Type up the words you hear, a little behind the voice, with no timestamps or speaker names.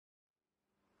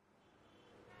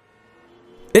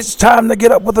It's time to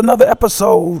get up with another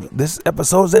episode. This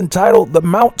episode is entitled The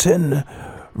Mountain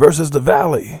versus the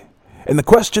Valley. And the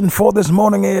question for this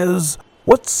morning is,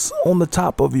 what's on the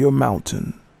top of your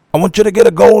mountain? I want you to get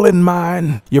a goal in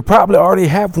mind. You probably already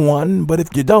have one, but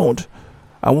if you don't,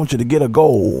 I want you to get a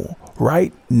goal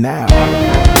right now.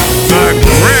 The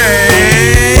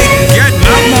Greg Getting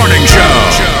Up Morning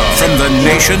Show from the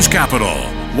nation's capital,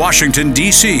 Washington,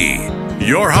 D.C.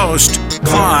 Your host,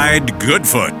 Clyde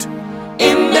Goodfoot.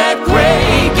 In that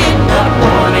Greg Getting Up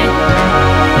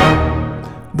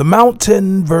Morning. The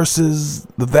mountain versus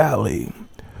the valley.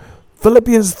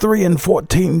 Philippians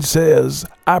 3:14 says,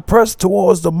 I press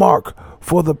towards the mark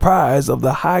for the prize of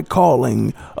the high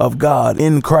calling of God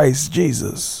in Christ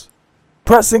Jesus.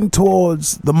 Pressing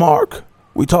towards the mark.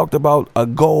 We talked about a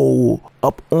goal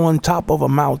up on top of a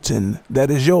mountain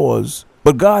that is yours.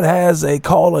 But God has a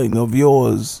calling of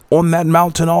yours on that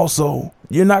mountain also.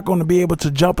 You're not going to be able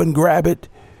to jump and grab it.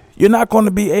 You're not going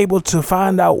to be able to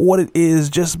find out what it is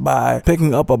just by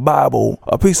picking up a Bible,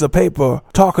 a piece of paper,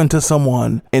 talking to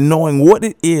someone, and knowing what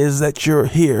it is that you're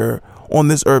here on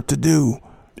this earth to do.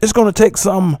 It's going to take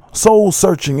some soul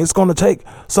searching. It's going to take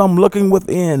some looking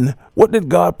within. What did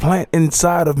God plant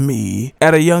inside of me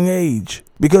at a young age?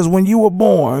 Because when you were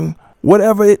born,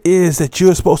 whatever it is that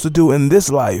you're supposed to do in this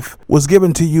life was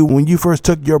given to you when you first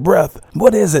took your breath.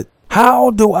 What is it?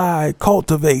 How do I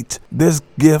cultivate this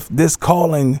gift, this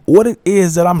calling, what it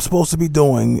is that I'm supposed to be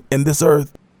doing in this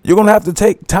earth? You're going to have to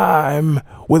take time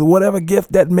with whatever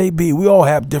gift that may be. We all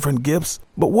have different gifts,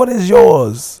 but what is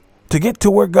yours? To get to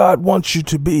where God wants you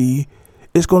to be,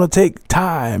 it's going to take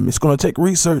time. It's going to take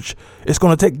research. It's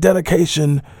going to take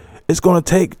dedication. It's going to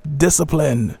take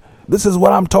discipline. This is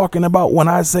what I'm talking about when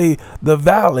I say the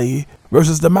valley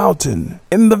versus the mountain.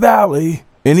 In the valley,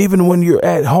 and even when you're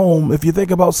at home, if you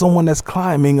think about someone that's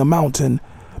climbing a mountain,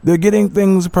 they're getting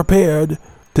things prepared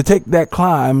to take that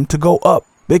climb to go up.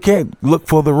 They can't look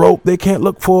for the rope. They can't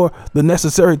look for the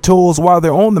necessary tools while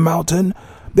they're on the mountain.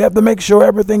 They have to make sure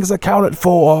everything's accounted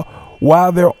for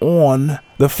while they're on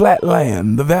the flat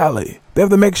land, the valley. They have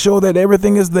to make sure that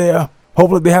everything is there.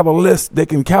 Hopefully they have a list they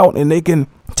can count and they can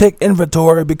take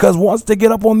inventory, because once they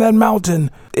get up on that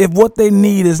mountain, if what they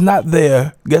need is not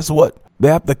there, guess what? They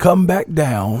have to come back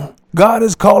down. God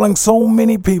is calling so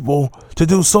many people to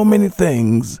do so many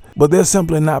things, but they're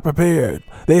simply not prepared.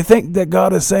 They think that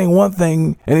God is saying one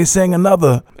thing and he's saying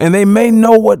another, and they may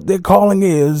know what their calling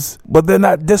is, but they're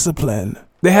not disciplined.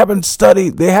 They haven't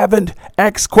studied. They haven't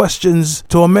asked questions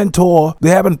to a mentor. They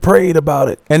haven't prayed about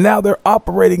it. And now they're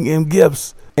operating in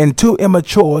gifts and too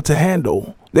immature to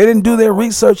handle. They didn't do their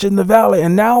research in the valley,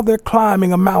 and now they're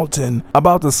climbing a mountain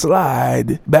about to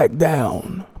slide back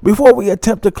down. Before we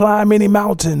attempt to climb any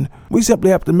mountain, we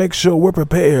simply have to make sure we're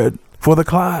prepared for the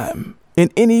climb. In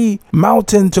any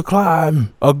mountain to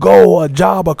climb, a goal, a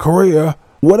job, a career,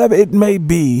 whatever it may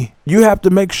be, you have to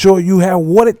make sure you have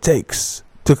what it takes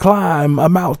to climb a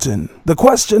mountain. The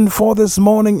question for this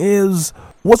morning is,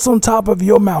 what's on top of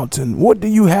your mountain? What do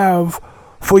you have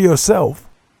for yourself?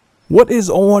 What is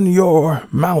on your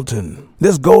mountain?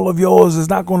 This goal of yours is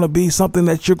not going to be something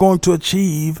that you're going to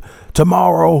achieve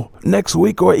tomorrow, next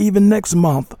week, or even next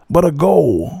month, but a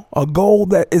goal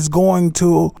that is going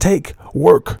to take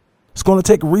work. It's going to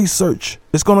take research.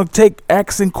 It's going to take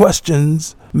asking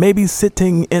questions, maybe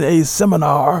sitting in a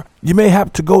seminar. You may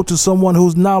have to go to someone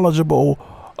who's knowledgeable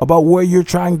about where you're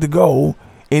trying to go.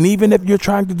 And even if you're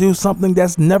trying to do something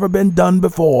that's never been done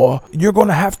before, you're going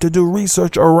to have to do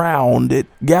research around it,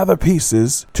 gather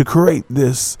pieces to create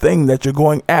this thing that you're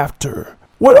going after.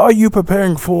 What are you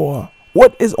preparing for?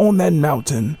 What is on that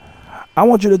mountain? I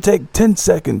want you to take 10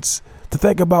 seconds to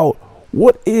think about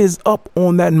what is up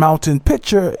on that mountain.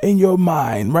 Picture in your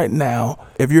mind right now.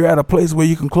 If you're at a place where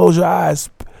you can close your eyes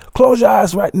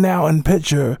right now and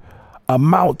picture a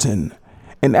mountain.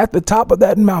 And at the top of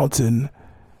that mountain,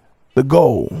 the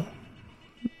goal.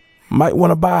 Might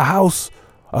want to buy a house,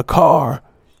 a car.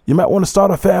 You might want to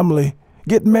start a family,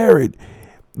 get married.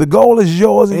 The goal is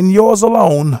yours and yours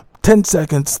alone. 10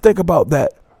 seconds. Think about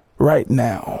that right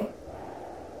now.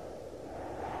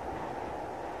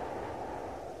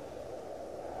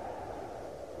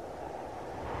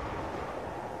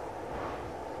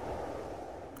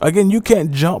 Again, you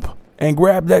can't jump and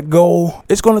grab that goal.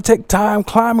 It's going to take time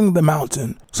climbing the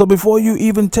mountain. So before you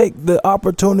even take the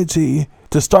opportunity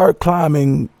to start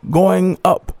climbing, going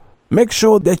up, make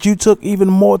sure that you took even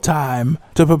more time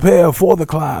to prepare for the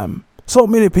climb. So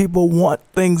many people want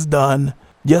things done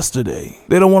yesterday.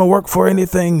 They don't want to work for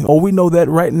anything. We know that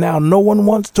right now. No one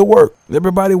wants to work.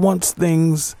 Everybody wants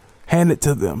things handed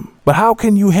to them. But how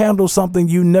can you handle something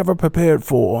you never prepared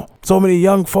for? So many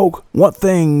young folk want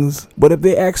things, but if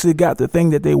they actually got the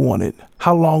thing that they wanted,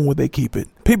 how long will they keep it?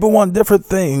 People want different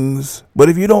things, but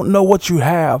if you don't know what you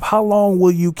have, how long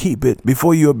will you keep it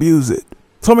before you abuse it?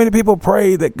 So many people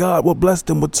pray that God will bless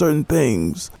them with certain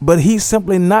things, but he's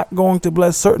simply not going to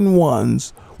bless certain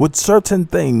ones with certain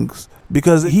things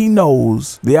because he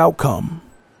knows the outcome.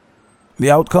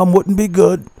 The outcome wouldn't be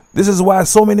good. This is why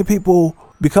so many people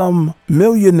become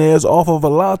millionaires off of a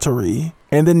lottery,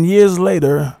 and then years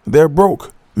later, they're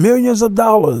broke. Millions of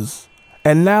dollars.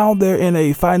 And now they're in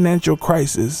a financial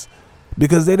crisis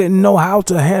because they didn't know how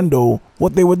to handle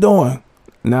what they were doing.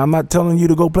 Now, I'm not telling you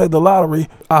to go play the lottery.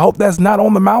 I hope that's not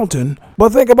on the mountain.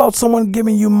 But think about someone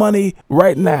giving you money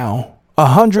right now.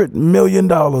 $100 million.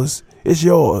 It's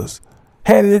yours.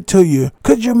 Handed it to you.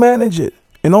 Could you manage it?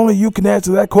 And only you can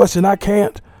answer that question. I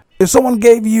can't. If someone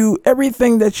gave you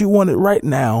everything that you wanted right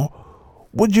now,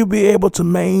 would you be able to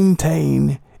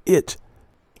maintain it?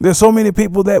 There's so many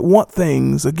people that want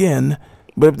things again,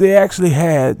 but if they actually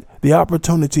had the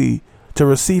opportunity to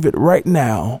receive it right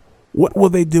now, what will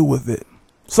they do with it?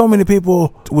 So many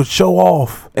people would show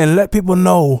off and let people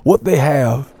know what they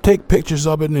have, take pictures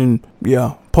of it and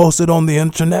post it on the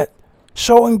internet,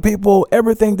 showing people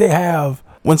everything they have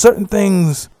when certain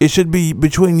things, it should be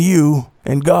between you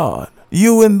and God,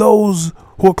 you and those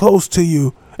who are close to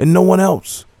you and no one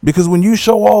else. Because when you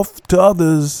show off to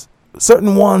others,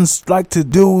 certain ones like to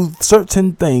do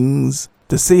certain things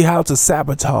to see how to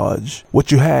sabotage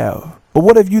what you have. But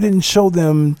what if you didn't show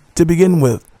them to begin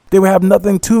with? They would have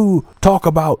nothing to talk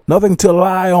about, nothing to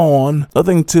lie on,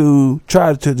 nothing to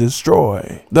try to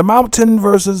destroy. The mountain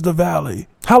versus the valley.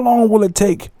 How long will it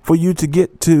take for you to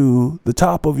get to the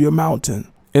top of your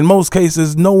mountain? In most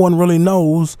cases, no one really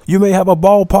knows. You may have a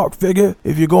ballpark figure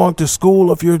if you're going to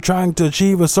school, if you're trying to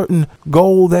achieve a certain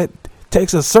goal that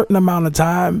takes a certain amount of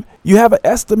time. You have an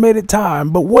estimated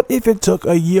time, but what if it took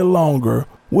a year longer?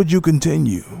 Would you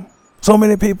continue? So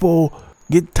many people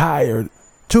get tired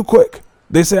too quick.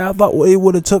 They say, I thought it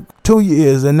would have took 2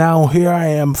 years, and now here I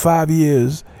am 5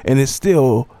 years, and it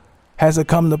still hasn't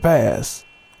come to pass.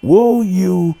 Will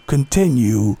you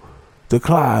continue to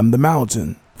climb the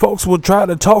mountain? Folks will try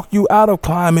to talk you out of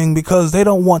climbing because they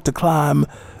don't want to climb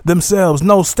themselves.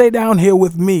 No, stay down here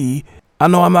with me. I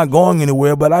know I'm not going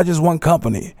anywhere, but I just want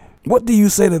company. What do you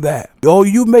say to that? Oh,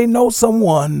 you may know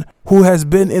someone who has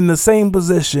been in the same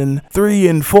position 3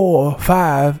 and 4,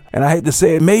 5, and I hate to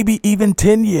say it, maybe even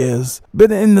 10 years,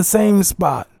 been in the same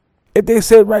spot. If they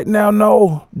said right now,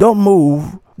 no, don't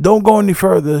move, don't go any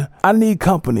further, I need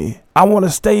company, I want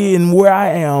to stay in where I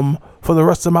am for the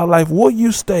rest of my life, will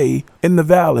you stay in the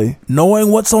valley,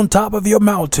 knowing what's on top of your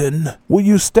mountain? Will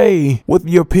you stay with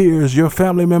your peers, your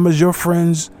family members, your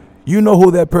friends? You know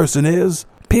who that person is.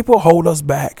 People hold us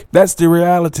back. That's the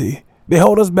reality. They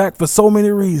hold us back for so many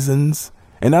reasons,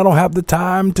 and I don't have the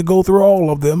time to go through all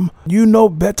of them. You know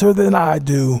better than I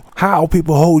do how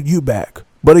people hold you back.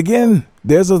 But again,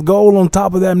 there's a goal on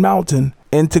top of that mountain,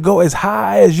 and to go as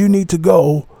high as you need to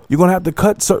go, you're going to have to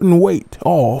cut certain weight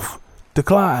off to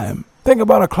climb. Think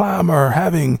about a climber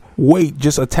having weight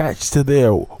just attached to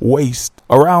their waist,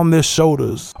 around their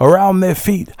shoulders, around their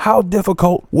feet. How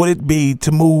difficult would it be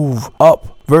to move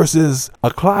up versus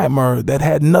a climber that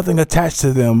had nothing attached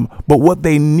to them but what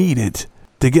they needed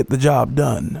to get the job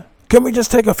done? Can we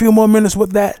just take a few more minutes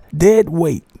with that? Dead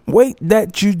weight. Weight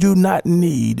that you do not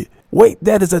need. Weight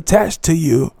that is attached to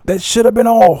you that should have been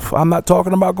off. I'm not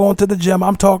talking about going to the gym.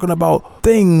 I'm talking about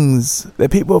things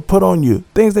that people put on you,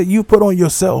 things that you put on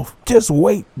yourself. Just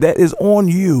weight that is on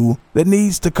you that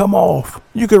needs to come off.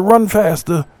 You can run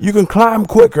faster. You can climb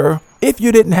quicker if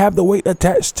you didn't have the weight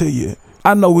attached to you.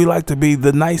 I know we like to be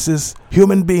the nicest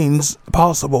human beings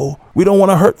possible. We don't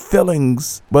want to hurt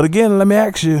feelings. But again, let me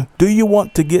ask you, do you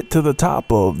want to get to the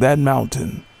top of that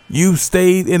mountain? You've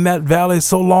stayed in that valley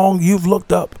so long, you've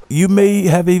looked up. You may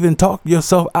have even talked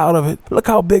yourself out of it. Look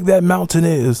how big that mountain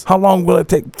is. How long will it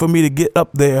take for me to get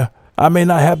up there? I may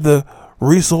not have the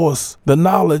resource, the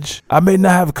knowledge. I may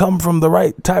not have come from the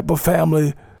right type of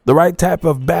family, the right type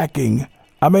of backing.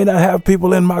 I may not have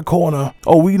people in my corner.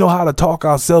 Oh, we know how to talk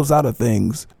ourselves out of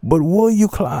things. But will you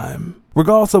climb?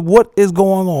 Regardless of what is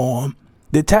going on,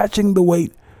 detaching the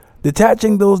weight,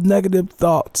 detaching those negative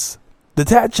thoughts,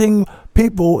 detaching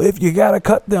people, if you gotta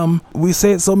cut them. We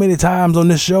say it so many times on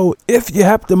this show. If you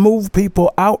have to move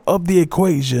people out of the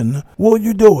equation, will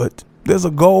you do it? There's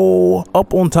a goal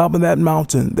up on top of that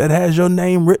mountain that has your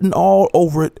name written all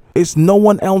over it. It's no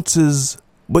one else's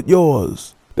but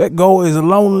yours. That goal is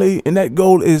lonely, and that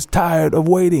goal is tired of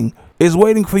waiting. It's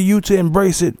waiting for you to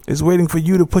embrace it. It's waiting for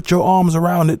you to put your arms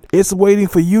around it. It's waiting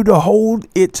for you to hold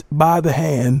it by the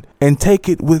hand and take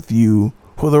it with you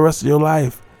for the rest of your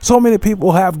life. So many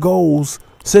people have goals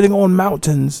sitting on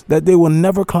mountains that they will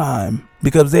never climb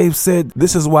because they've said,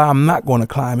 this is why I'm not going to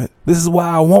climb it. This is why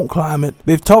I won't climb it.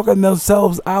 They've talked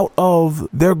themselves out of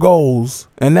their goals,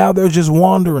 and now they're just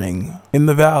wandering in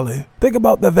the valley. Think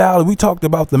about the valley. We talked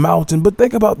about the mountain, but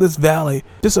think about this valley.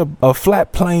 Just a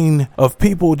flat plain of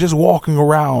people just walking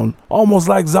around, almost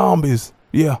like zombies.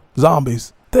 Yeah,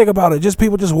 zombies. Think about it. Just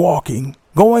people just walking,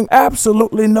 going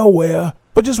absolutely nowhere,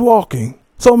 but just walking.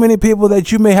 So many people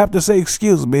that you may have to say,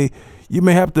 excuse me, you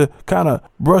may have to kind of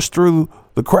brush through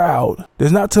the crowd.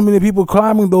 There's not too many people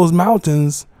climbing those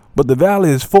mountains, but the valley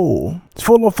is full. It's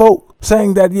full of folk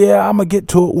saying that, yeah, I'm going to get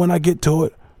to it when I get to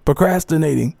it.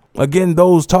 Procrastinating. Again,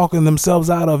 those talking themselves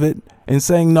out of it and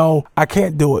saying, no, I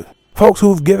can't do it. Folks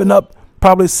who've given up,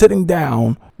 probably sitting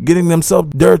down, getting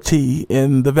themselves dirty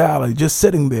in the valley, just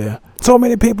sitting there. So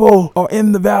many people are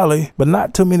in the valley, but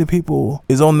not too many people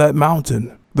is on that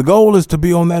mountain. The goal is to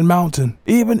be on that mountain.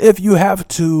 Even if you have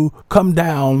to come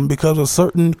down because of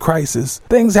certain crisis.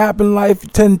 Things happen, life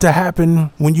tend to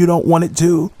happen when you don't want it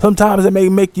to. Sometimes it may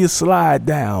make you slide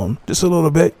down just a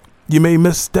little bit. You may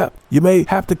misstep. You may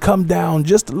have to come down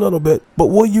just a little bit. But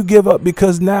will you give up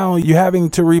because now you're having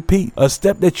to repeat a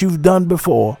step that you've done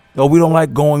before? Oh, we don't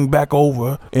like going back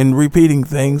over and repeating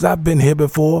things. I've been here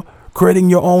before, creating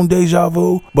your own deja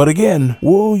vu. But again,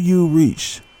 will you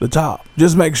reach the top?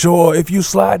 Just make sure if you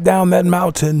slide down that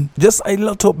mountain just a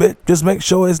little bit, just make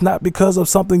sure it's not because of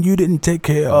something you didn't take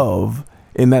care of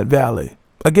in that valley.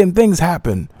 Again, things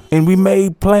happen, and we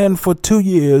may plan for 2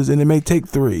 years and it may take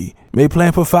 3. May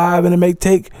plan for 5 and it may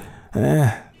take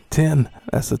 10.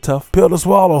 That's a tough pill to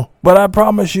swallow. But I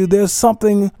promise you, there's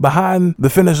something behind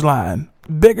the finish line.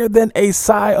 Bigger than a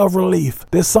sigh of relief.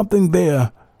 There's something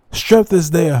there. Strength is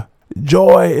there.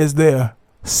 Joy is there.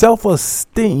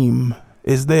 Self-esteem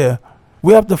is there.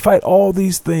 We have to fight all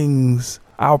these things.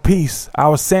 Our peace,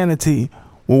 our sanity.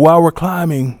 While we're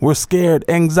climbing, we're scared.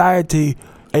 Anxiety,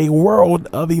 a world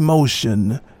of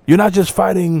emotion. You're not just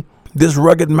fighting this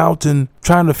rugged mountain,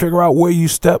 trying to figure out where you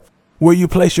step, where you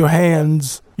place your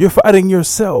hands. You're fighting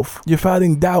yourself. You're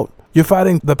fighting doubt. You're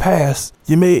fighting the past.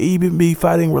 You may even be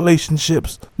fighting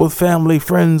relationships with family,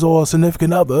 friends, or a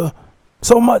significant other.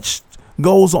 So much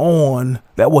goes on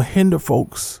that will hinder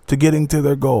folks to getting to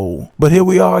their goal. But here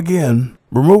we are again,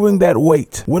 removing that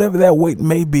weight, whatever that weight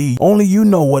may be. Only you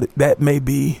know what that may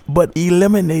be, but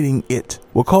eliminating it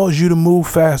will cause you to move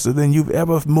faster than you've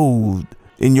ever moved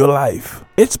in your life.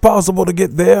 It's possible to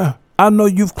get there. I know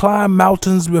you've climbed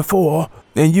mountains before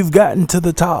and you've gotten to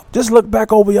the top. Just look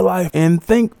back over your life and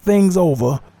think things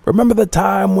over. Remember the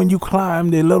time when you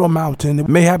climbed a little mountain. It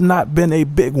may have not been a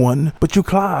big one, but you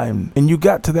climbed and you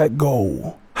got to that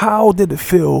goal. How did it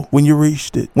feel when you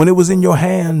reached it? When it was in your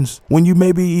hands, when you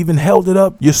maybe even held it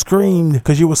up, you screamed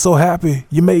because you were so happy.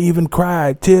 You may even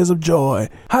cry tears of joy.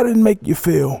 How did it make you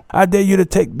feel? I dare you to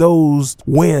take those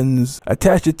wins,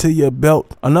 attach it to your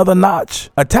belt, another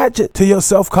notch, attach it to your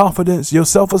self-confidence, your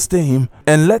self-esteem,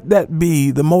 and let that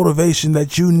be the motivation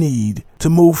that you need to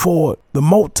move forward. The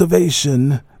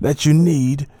motivation that you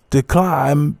need to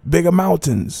climb bigger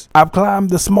mountains. I've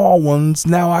climbed the small ones.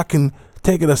 Now I can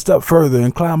take it a step further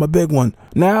and climb a big one.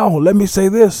 Now, let me say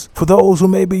this. For those who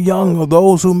may be young or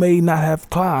those who may not have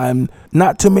climbed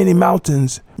not too many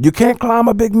mountains, you can't climb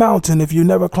a big mountain if you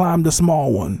never climbed a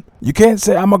small one. You can't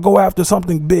say, I'm going to go after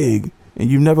something big, and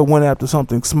you never went after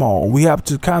something small. We have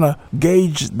to kind of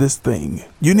gauge this thing.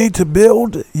 You need to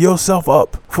build yourself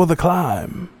up for the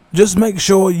climb. Just make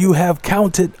sure you have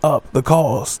counted up the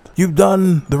cost. You've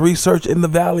done the research in the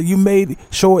valley. You made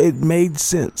sure it made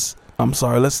sense. I'm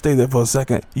sorry, let's stay there for a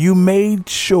second. You made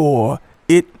sure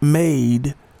it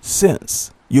made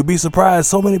sense. You'll be surprised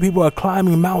so many people are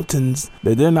climbing mountains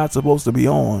that they're not supposed to be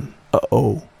on.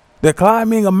 They're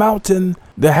climbing a mountain,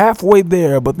 they're halfway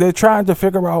there, but they're trying to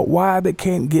figure out why they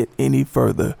can't get any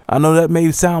further. I know that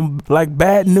may sound like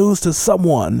bad news to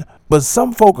someone, but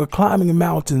some folk are climbing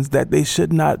mountains that they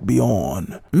should not be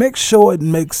on. Make sure it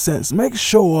makes sense. Make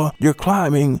sure you're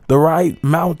climbing the right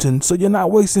mountain so you're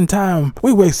not wasting time.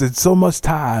 We wasted so much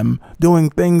time doing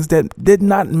things that did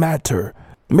not matter.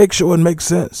 Make sure it makes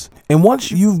sense. And once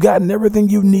you've gotten everything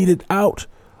you needed out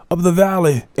of the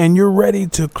valley and you're ready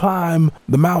to climb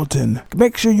the mountain,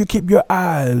 make sure you keep your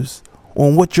eyes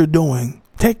on what you're doing.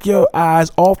 take your eyes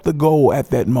off the goal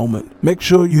at that moment. Make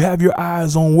sure you have your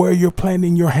eyes on where you're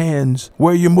planting your hands,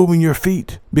 where you're moving your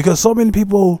feet, because so many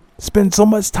people spend so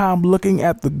much time looking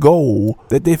at the goal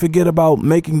that they forget about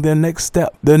making their next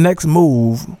step, their next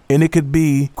move, and it could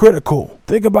be critical.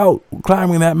 Think about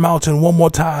climbing that mountain one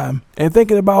more time and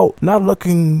thinking about not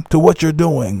looking to what you're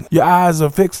doing. Your eyes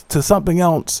are fixed to something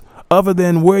else other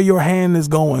than where your hand is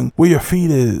going, where your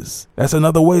feet is. That's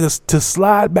another way to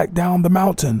slide back down the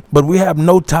mountain. But we have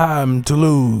no time to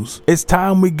lose. It's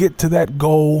time we get to that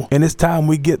goal, and it's time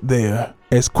we get there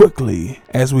as quickly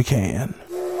as we can.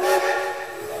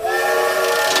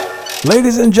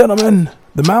 Ladies and gentlemen,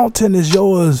 the mountain is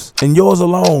yours and yours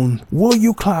alone. Will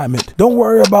you climb it? Don't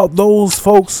worry about those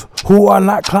folks who are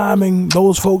not climbing,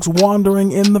 those folks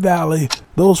wandering in the valley,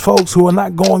 those folks who are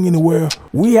not going anywhere.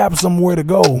 We have somewhere to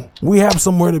go. We have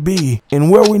somewhere to be.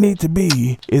 And where we need to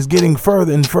be is getting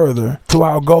further and further to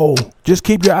our goal. Just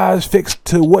keep your eyes fixed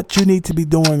to what you need to be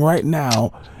doing right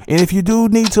now. And if you do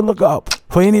need to look up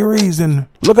for any reason,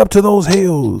 look up to those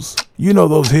hills. You know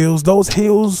those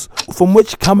hills from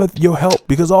which cometh your help,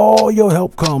 because all your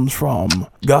help comes from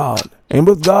God. And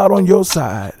with God on your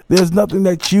side, there's nothing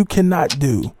that you cannot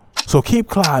do. So keep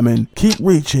climbing, keep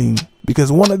reaching,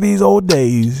 because one of these old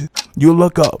days, you'll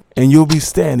look up and you'll be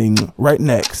standing right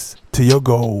next to your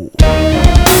goal.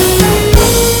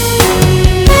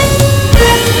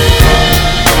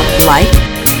 Like,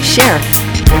 share,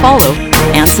 follow,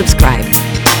 and subscribe.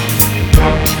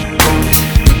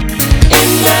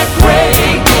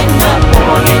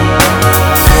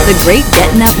 The Great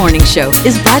Getting That Morning Show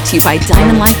is brought to you by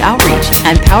Diamond Life Outreach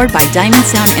and powered by Diamond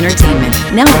Sound Entertainment,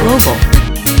 now global.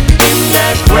 In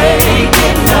that Great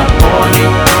Getting That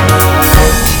Morning.